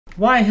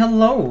Why,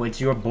 hello,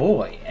 it's your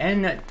boy.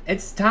 And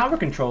it's tower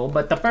control,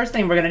 but the first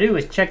thing we're gonna do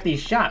is check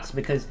these shops,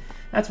 because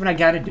that's what I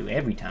gotta do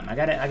every time. I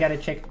gotta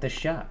check the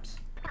shops.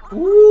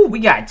 Ooh, we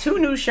got 2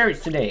 new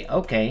shirts today.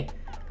 Okay.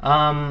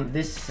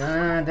 This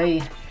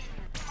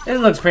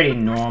looks pretty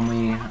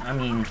normal. I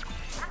mean,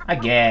 I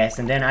guess.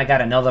 And then I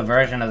got another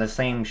version of the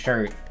same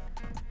shirt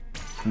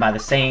by the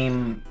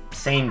same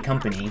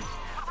company.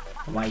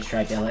 White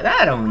striped L.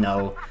 I don't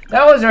know.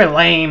 Those are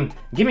lame.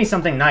 Give me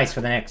something nice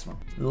for the next one.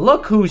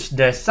 Look who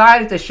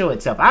decided to show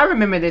itself. I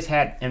remember this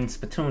hat in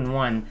Splatoon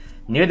 1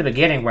 near the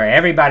beginning where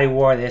everybody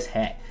wore this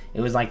hat.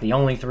 It was like the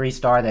only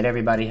 3-star that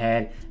everybody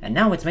had, and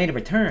now it's made a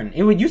return.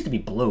 It used to be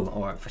blue,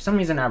 or for some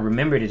reason I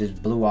remembered it as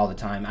blue all the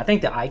time. I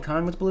think the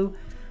icon was blue,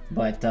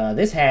 but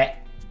this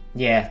hat,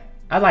 yeah,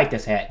 I like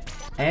this hat.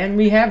 And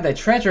we have the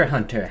Treasure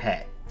Hunter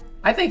hat.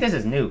 I think this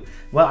is new.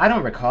 Well, I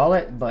don't recall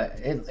it, but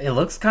it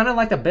looks kind of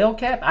like a bell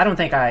cap. I don't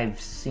think I've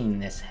seen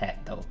this hat,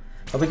 though.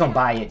 But we're gonna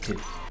buy it, too.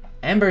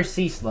 Amber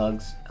Sea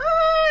Slugs.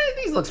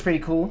 These looks pretty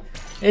cool.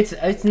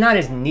 It's not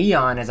as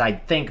neon as I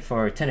think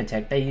for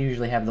Tinatech. They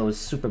usually have those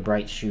super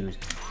bright shoes.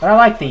 But I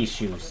like these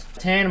shoes.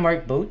 Tan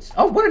work boots.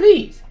 Oh, what are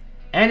these?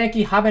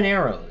 Anarchy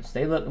Habaneros.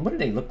 They look, what do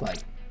they look like?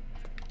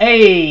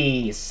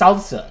 Hey,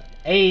 salsa.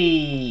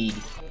 Hey.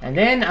 And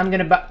then I'm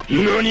gonna buy...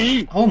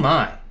 NANI? Oh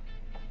my.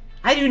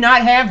 I do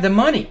not have the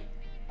money.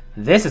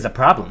 This is a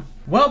problem.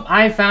 Well,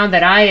 I found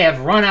that I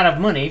have run out of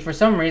money. For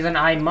some reason,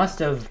 I must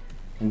have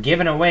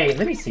given away...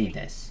 Let me see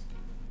this.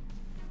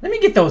 Let me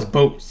get those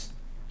boots.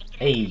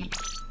 Hey.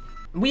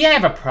 We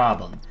have a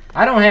problem.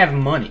 I don't have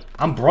money.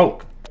 I'm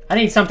broke. I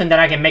need something that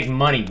I can make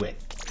money with.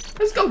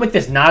 Let's go with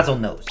this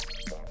Nozzlenose.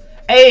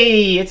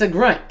 Hey, it's a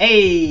grunt.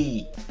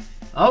 Hey.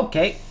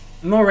 Okay.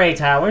 Moray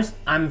Towers.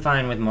 I'm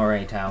fine with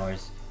Moray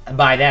Towers.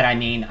 By that I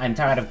mean, I'm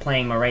tired of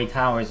playing Moray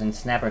Towers and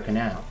Snapper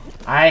Canal.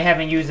 I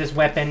haven't used this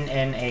weapon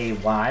in a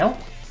while.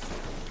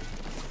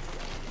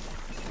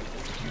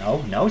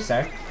 No,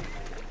 sir.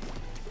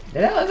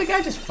 Did that other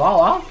guy just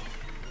fall off?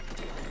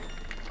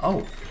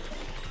 Oh.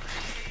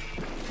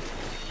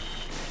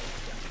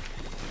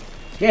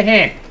 Get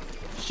him!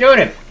 Shoot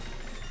him!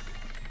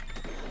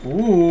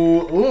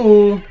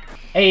 Ooh.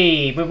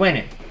 Hey, we're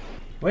winning.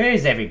 Where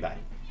is everybody?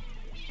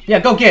 Yeah,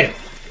 go get him!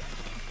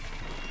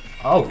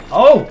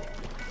 Oh!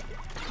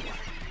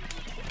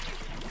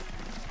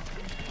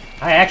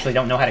 I actually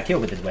don't know how to kill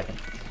with this weapon.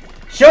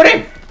 Shoot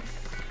him!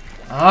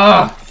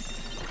 Ah!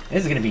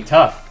 This is gonna be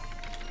tough.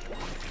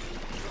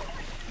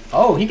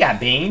 Oh, he got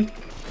beamed.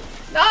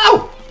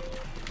 No!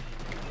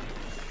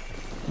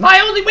 My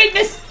only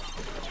weakness!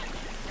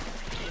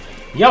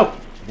 Yo,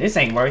 this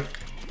ain't worth.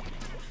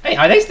 Hey,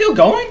 are they still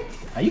going?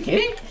 Are you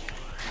kidding?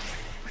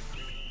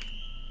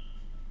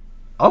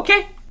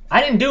 Okay.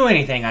 I didn't do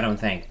anything, I don't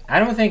think. I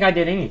don't think I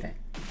did anything.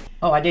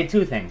 Oh, I did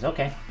 2 things,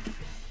 okay.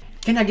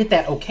 Can I get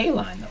that okay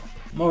line, though?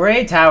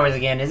 Moray Towers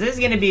again. Is this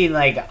gonna be,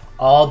 like,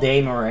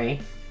 all-day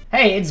Moray?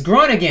 Hey, it's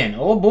Grunt again.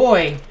 Oh,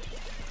 boy.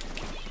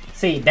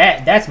 See,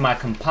 that's my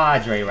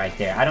compadre right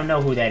there. I don't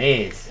know who that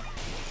is.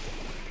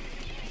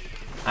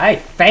 I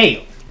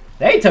failed.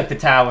 They took the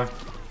tower.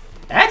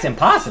 That's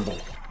impossible.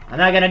 I'm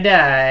not gonna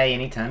die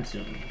anytime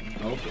soon.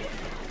 Oh, boy.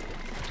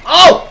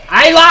 Oh!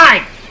 I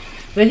lied!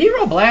 The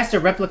Hero Blaster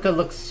replica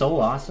looks so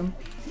awesome.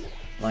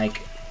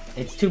 Like,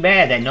 it's too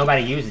bad that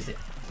nobody uses it.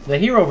 The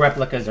Hero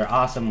replicas are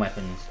awesome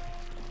weapons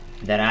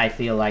that I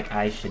feel like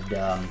I should,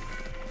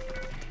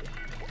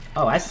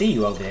 Oh, I see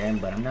you over there,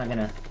 but I'm not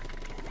gonna...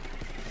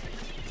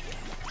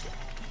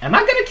 Am I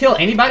gonna kill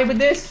anybody with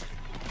this?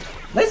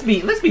 Let's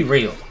be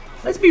real.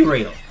 Let's be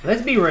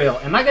real.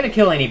 Am I gonna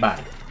kill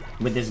anybody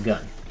with this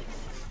gun?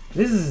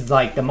 This is,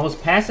 like, the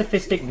most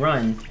pacifistic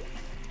run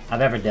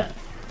I've ever done.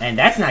 And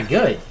that's not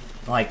good.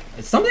 Like,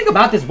 it's something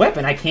about this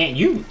weapon I can't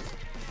use.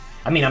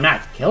 I mean, I'm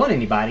not killing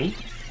anybody.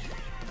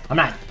 I'm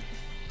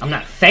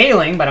not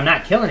failing, but I'm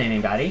not killing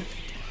anybody.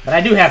 But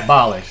I do have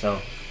Baller,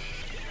 so...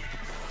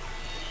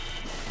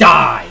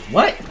 Die!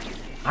 What?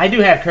 I do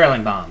have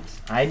curling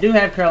bombs.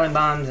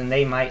 And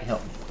they might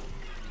help me.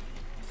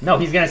 No,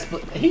 he's gonna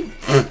split...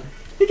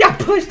 He got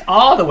pushed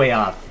all the way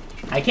off.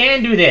 I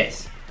can do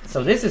this.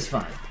 So this is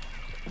fun.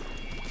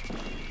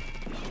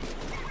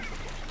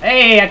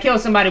 Hey, I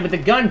killed somebody with the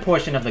gun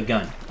portion of the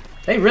gun.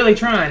 They really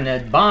trying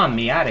to bomb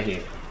me out of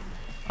here.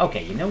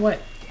 Okay, you know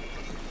what?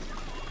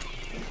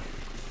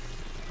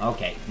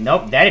 Okay,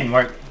 nope, that didn't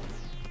work.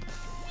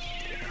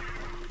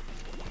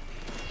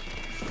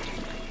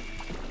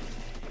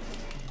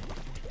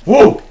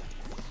 Whoa!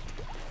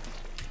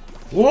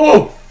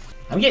 Whoa!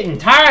 I'm getting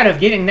tired of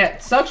getting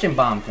that suction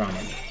bomb thrown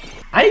at me.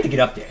 I need to get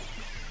up there.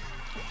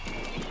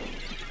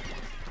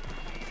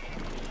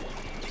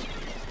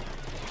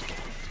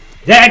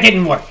 That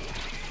didn't work.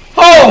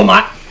 Oh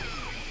my!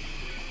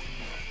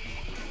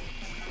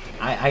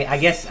 I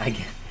guess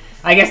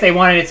they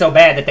wanted it so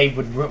bad that they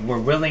were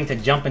willing to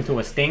jump into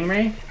a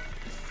stingray.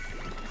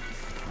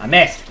 I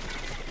missed.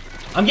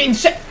 I'm getting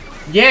shit.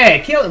 Yeah,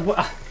 kill.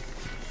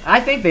 I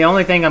think the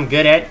only thing I'm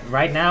good at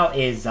right now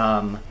is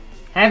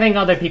having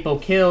other people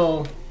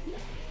kill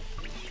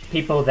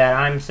people that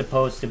I'm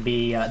supposed to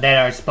be, that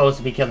are supposed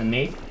to be killing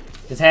me.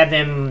 Just have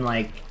them,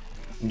 like,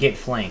 get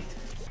flanked.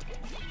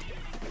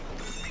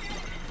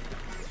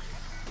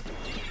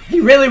 He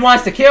really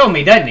wants to kill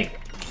me, doesn't he?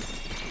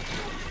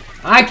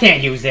 I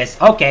can't use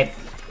this. Okay.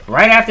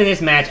 Right after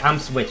this match, I'm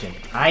switching.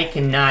 I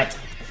cannot,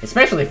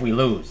 especially if we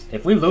lose.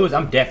 If we lose,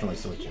 I'm definitely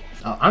switching.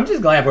 Oh, I'm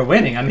just glad we're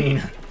winning. I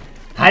mean,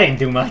 I didn't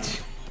do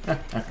much.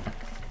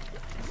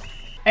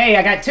 Hey,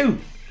 I got 2.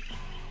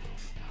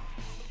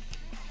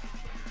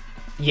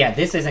 Yeah,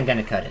 this isn't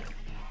gonna cut it.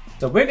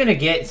 So we're gonna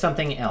get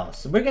something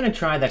else. We're gonna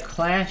try the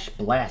Clash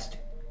Blaster.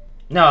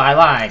 No, I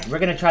lied. We're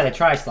gonna try the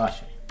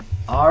Slosher.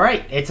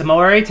 Alright, it's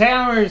Moray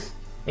Towers.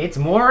 It's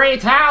Moray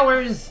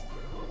Towers.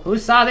 Who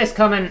saw this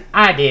coming?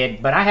 I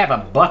did, but I have a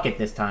bucket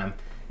this time.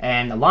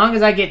 And as long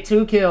as I get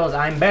 2 kills,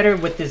 I'm better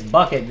with this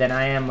bucket than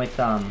I am with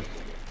the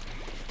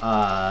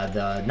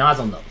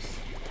Nozzlenose.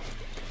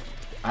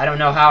 I don't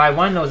know how I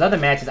won those other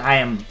matches. I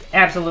am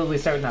absolutely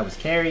certain I was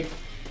carried.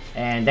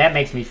 And that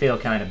makes me feel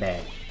kind of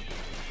bad.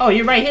 Oh,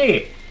 you're right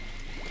here.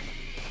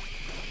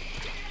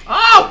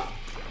 Oh!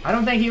 I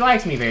don't think he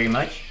likes me very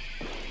much.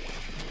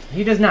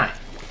 He does not.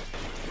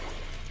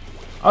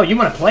 Oh, you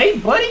want to play,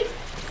 buddy?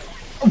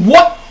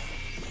 What?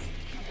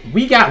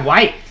 We got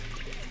wiped.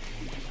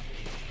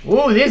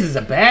 Ooh, this is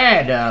a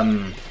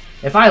bad,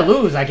 if I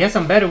lose, I guess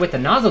I'm better with the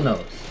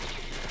Nozzlenose.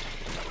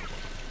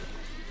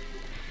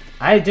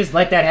 I just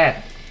let that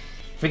happen.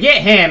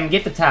 Forget him,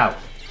 get the tower.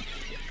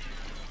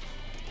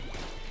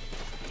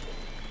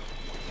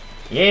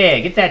 Yeah,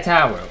 get that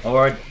tower,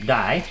 or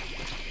die.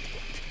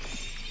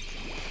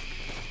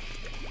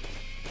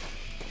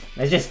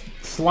 Let's just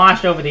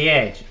slosh over the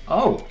edge.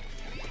 Oh,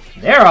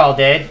 they're all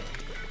dead.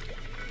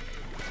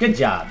 Good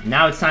job.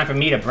 Now it's time for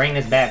me to bring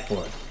this back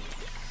for us.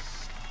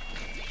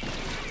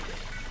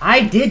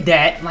 I did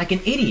that like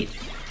an idiot.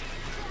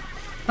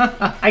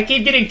 I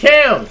keep getting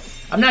killed.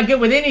 I'm not good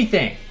with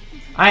anything.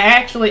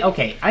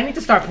 Okay, I need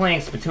to start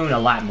playing Splatoon a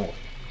lot more.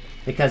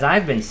 Because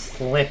I've been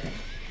slipping.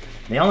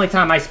 The only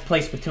time I play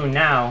Splatoon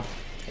now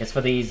is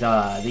for these.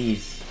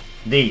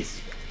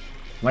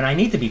 When I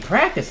need to be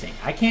practicing.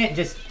 I can't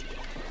just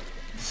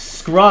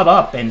scrub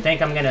up and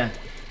think I'm gonna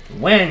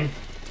win.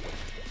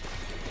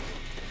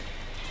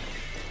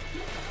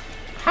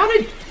 How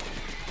did...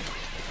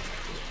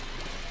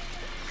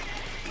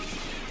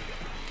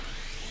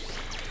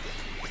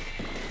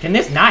 Can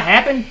this not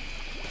happen?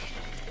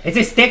 Is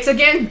it Sticks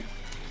again?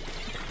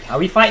 Are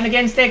we fighting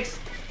again, Sticks?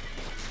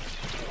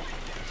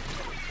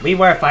 We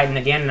were fighting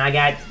again, and I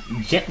got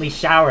gently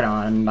showered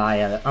on by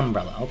an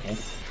umbrella. Okay.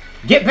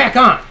 Get back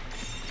on!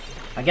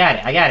 I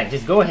got it.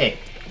 Just go ahead.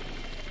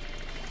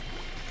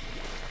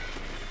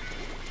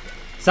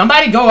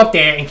 Somebody go up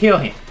there and kill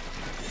him.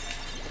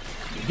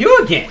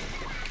 You again.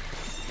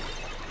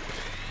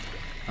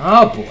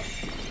 Oh, boy.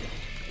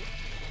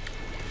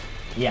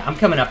 Yeah, I'm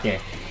coming up there.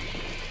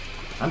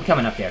 I'm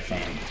coming up there,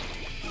 fam.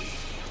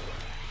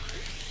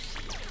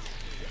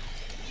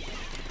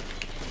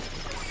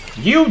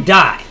 You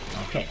die.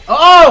 Okay.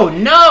 Oh,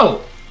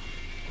 no!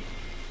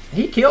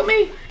 He killed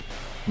me?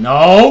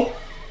 No!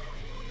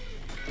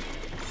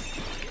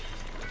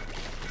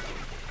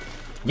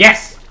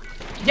 Yes!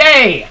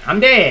 Yay! I'm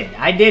dead.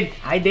 I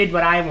did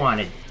what I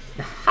wanted.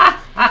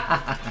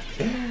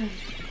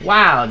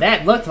 Wow,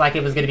 that looked like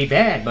it was gonna be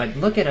bad, but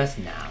look at us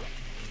now.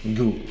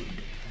 Good.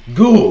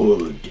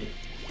 Good.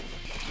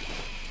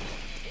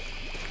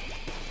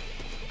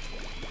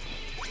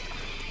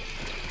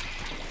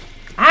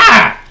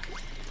 Ah!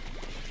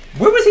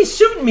 Where was he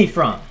shooting me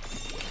from?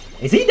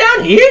 Is he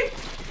down here?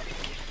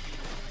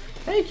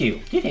 Thank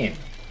you. Get him.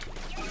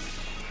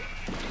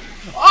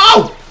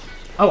 Oh!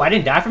 Oh, I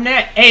didn't die from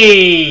that?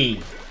 Hey!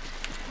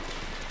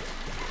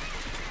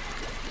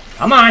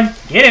 Come on,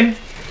 get him.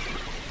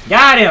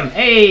 Got him.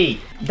 Hey!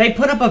 They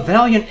put up a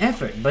valiant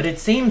effort, but it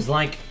seems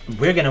like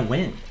we're gonna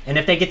win. And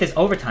if they get this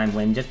overtime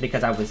win, just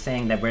because I was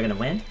saying that we're gonna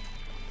win,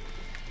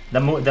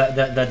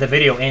 the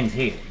video ends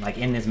here, like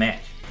in this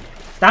match.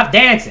 Stop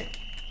dancing!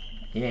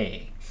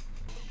 Yay.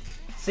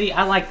 See,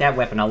 I like that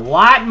weapon a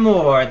lot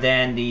more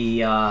than the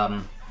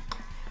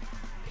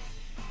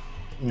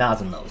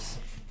Nozzlenose.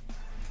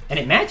 And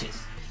it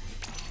matches.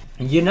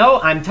 You know,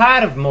 I'm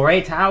tired of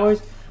Moray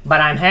Towers, but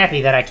I'm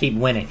happy that I keep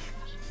winning.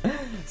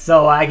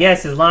 So I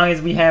guess as long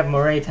as we have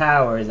Moray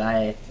Towers,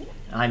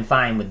 I'm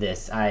fine with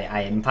this.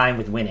 I am fine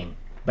with winning.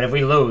 But if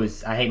we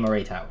lose, I hate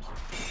Moray Towers.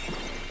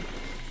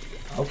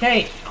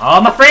 Okay,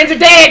 all my friends are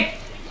dead!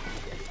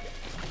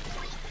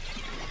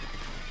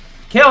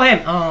 Kill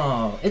him!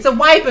 Oh, it's a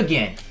wipe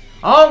again.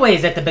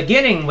 Always at the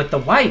beginning with the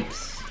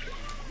wipes.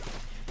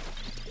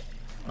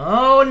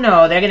 Oh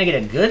no, they're gonna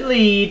get a good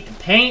lead.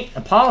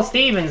 Paul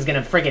Stevens is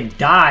gonna freaking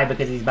die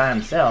because he's by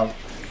himself.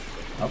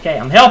 Okay,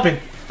 I'm helping.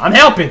 I'm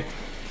helping.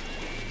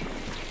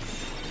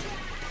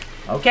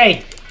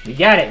 Okay, we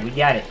got it. We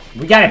got it.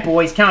 We got it,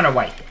 boys. Counter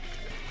wipe.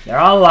 They're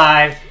all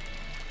alive.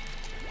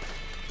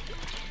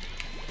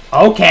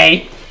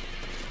 Okay.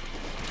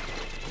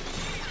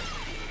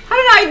 How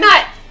did I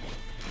not?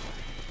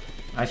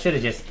 I should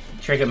have just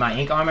triggered my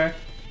ink armor.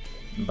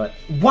 But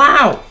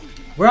wow!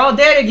 We're all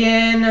dead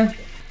again.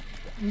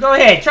 Go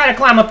ahead, try to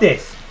climb up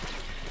this.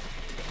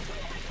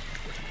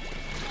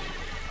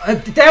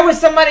 There was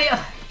somebody...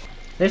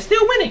 they're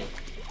still winning.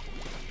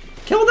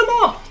 Kill them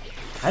all.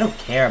 I don't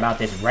care about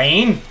this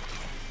rain.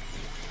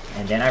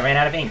 And then I ran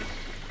out of ink.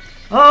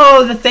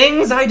 Oh, the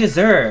things I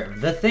deserve.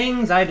 The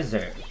things I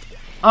deserve.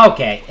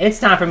 Okay,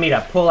 it's time for me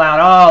to pull out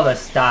all the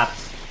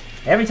stops.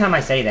 Every time I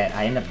say that,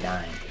 I end up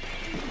dying.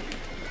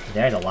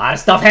 There's a lot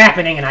of stuff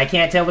happening, and I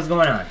can't tell what's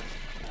going on.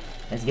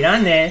 Let's get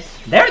on this.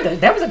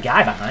 There was a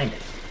guy behind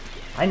us.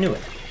 I knew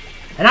it.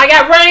 And I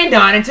got rained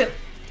on until...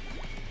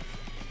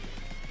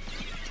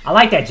 I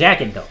like that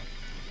jacket, though.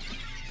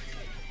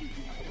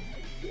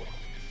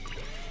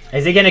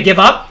 Is he gonna give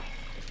up?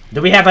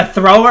 Do we have a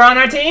thrower on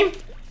our team?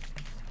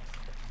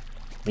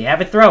 We have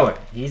a thrower.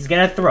 He's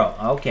gonna throw.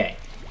 Okay.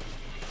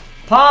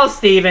 Paul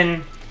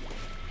Steven,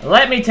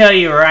 let me tell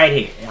you right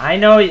here. I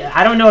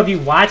don't know if you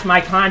watch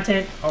my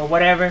content or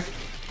whatever.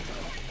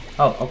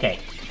 Oh, okay.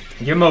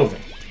 You're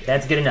moving.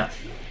 That's good enough.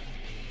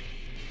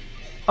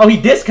 Oh, he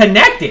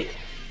disconnected.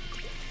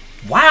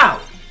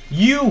 Wow.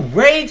 You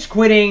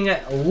rage-quitting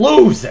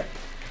loser.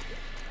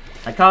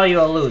 I call you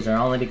a loser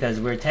only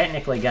because we're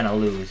technically gonna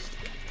lose.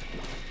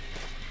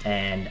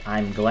 And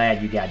I'm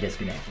glad you got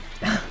disconnected.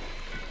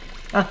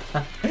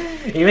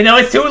 Even though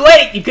it's too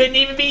late, you couldn't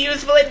even be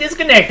useful at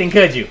disconnecting,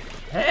 could you?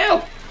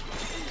 Help!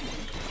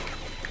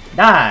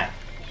 Die.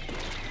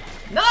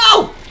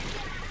 No!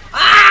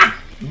 Ah!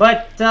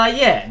 But,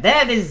 yeah,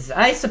 that is,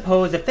 I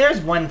suppose, if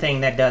there's one thing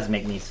that does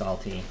make me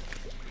salty,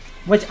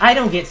 which I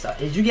don't get,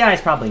 as you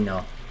guys probably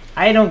know,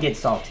 I don't get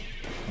salty,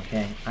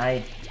 okay?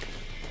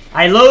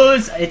 I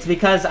lose, it's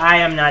because I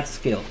am not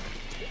skilled.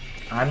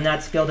 I'm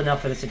not skilled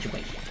enough for the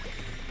situation.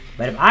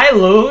 But if I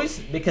lose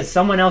because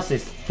someone else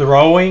is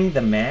throwing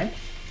the match,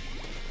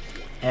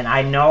 and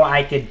I know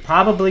I could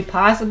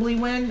possibly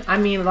win, I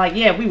mean, like,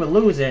 yeah, we were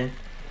losing,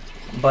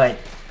 but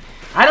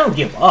I don't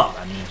give up.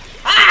 I mean,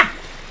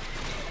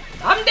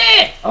 I'm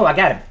dead! Oh, I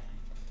got him.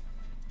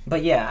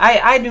 But yeah,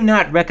 I do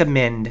not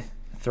recommend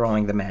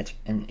throwing the match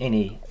in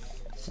any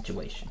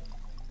situation,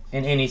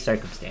 in any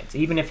circumstance.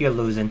 Even if you're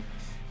losing,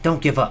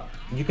 don't give up.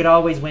 You could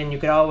always win, you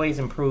could always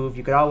improve,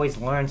 you could always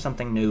learn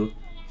something new.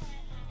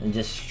 And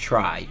just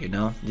try, you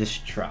know?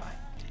 Just try.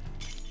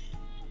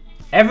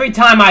 Every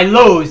time I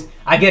lose,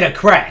 I get a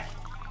crack.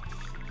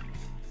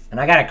 And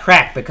I got a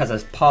crack because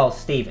of Paul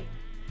Steven.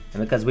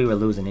 And because we were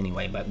losing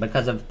anyway, but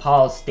because of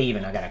Paul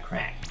Steven, I got a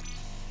crack.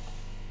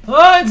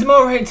 Oh, it's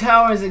Moray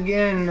Towers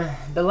again.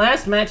 The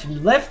last match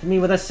left me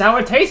with a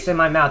sour taste in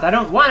my mouth. I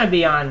don't want to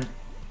be on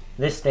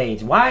this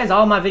stage. Why is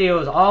all my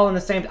videos all in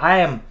the same... I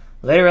am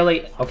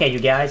literally... Okay, you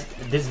guys,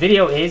 this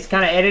video is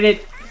kind of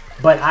edited,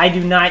 but I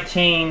do not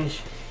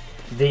change...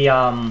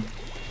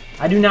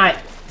 I do not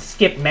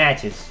skip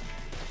matches.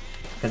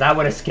 Because I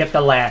would have skipped the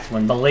last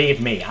one.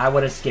 Believe me, I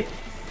would have skipped it.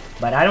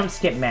 But I don't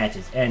skip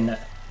matches. And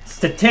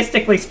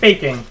statistically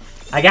speaking,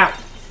 I got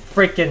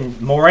freaking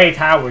Moray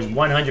Towers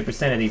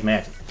 100% of these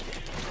matches.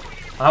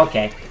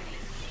 Okay.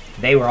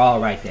 They were all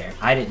right there.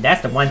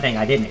 That's the one thing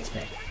I didn't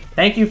expect.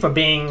 Thank you for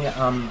being...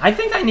 I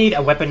think I need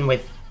a weapon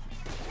with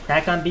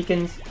crack-on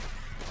beacons.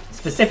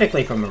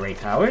 Specifically for Moray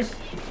Towers.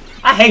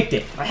 I hate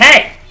it.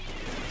 Hey!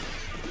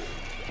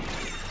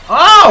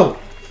 Oh!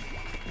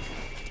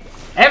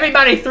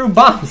 Everybody threw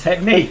bombs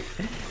at me.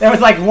 There was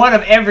like one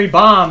of every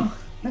bomb.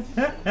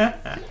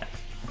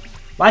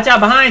 Watch out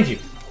behind you.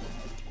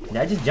 Did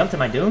I just jump to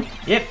my doom?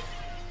 Yep.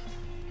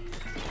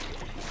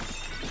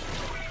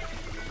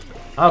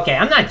 Okay,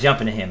 I'm not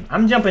jumping to him.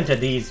 I'm jumping to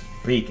these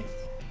beacons.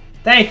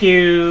 Thank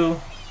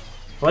you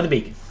for the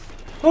beacons.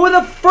 Who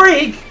the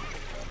freak?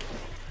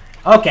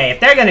 Okay, if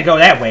they're gonna go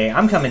that way,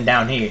 I'm coming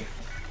down here.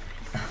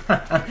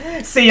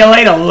 See you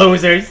later,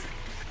 losers.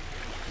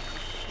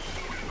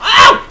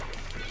 Oh!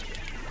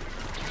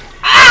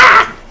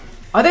 Ah!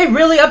 Are they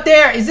really up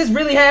there? Is this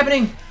really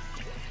happening?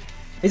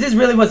 Is this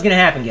really what's gonna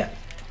happen, guys?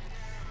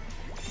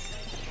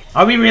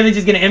 Are we really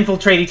just gonna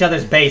infiltrate each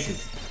other's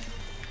bases?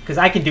 Because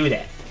I can do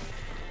that.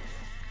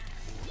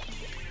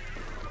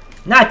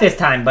 Not this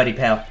time, buddy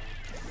pal.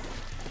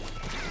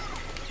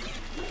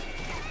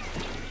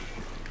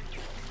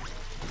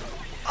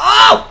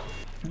 Oh!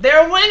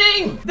 They're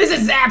winning! This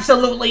is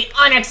absolutely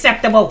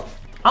unacceptable!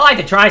 I like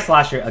to try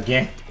Slosher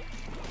again.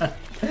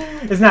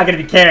 It's not gonna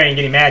be carrying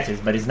any matches,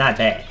 but it's not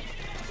bad.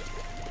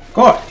 Of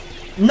course.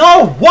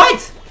 No,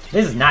 what?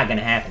 This is not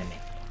gonna happen to me.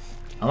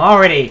 I'm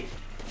already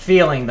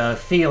feeling the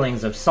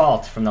feelings of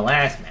salt from the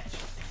last match.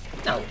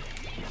 No.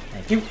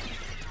 Thank you.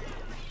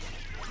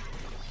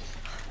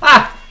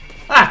 Ah!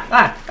 Ah!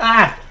 Ah!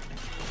 Ah!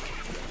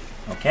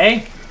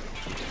 Okay.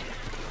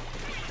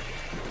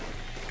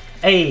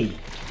 Hey.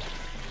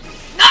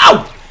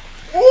 No!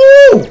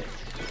 Ooh!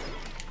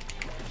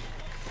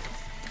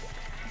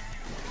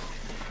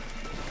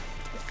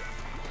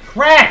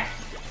 Crap!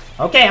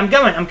 Okay, I'm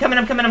going. I'm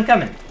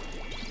coming.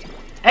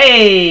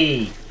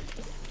 Hey!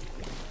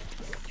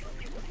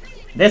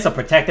 This'll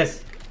protect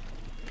us.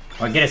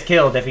 Or get us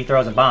killed if he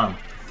throws a bomb.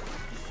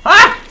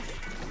 Ah!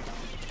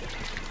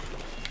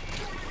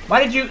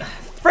 Why did you...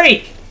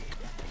 Freak!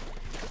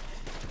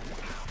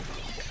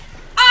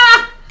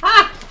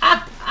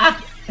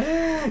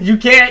 You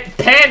can't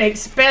panic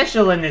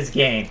special in this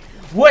game.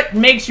 What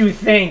makes you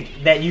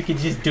think that you could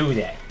just do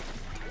that?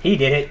 He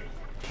did it.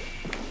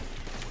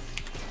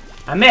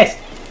 I missed.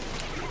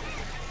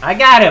 I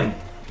got him.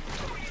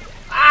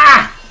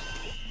 Ah!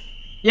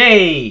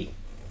 Yay!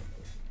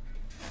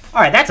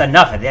 Alright, that's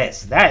enough of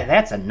this.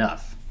 That's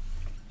enough.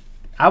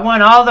 I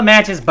won all the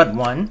matches but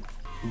one.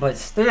 But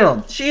still,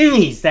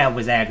 jeez, that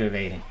was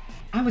aggravating.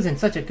 I was in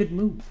such a good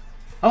mood.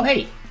 Oh,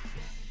 hey.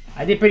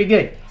 I did pretty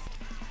good.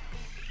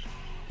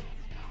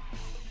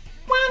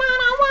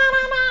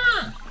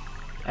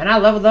 And I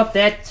leveled up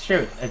that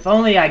shirt. If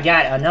only I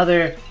got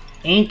another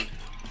ink.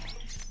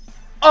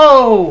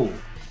 Oh!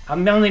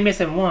 I'm only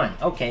missing one.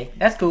 Okay,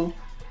 that's cool.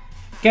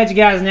 Catch you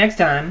guys next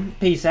time.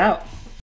 Peace out.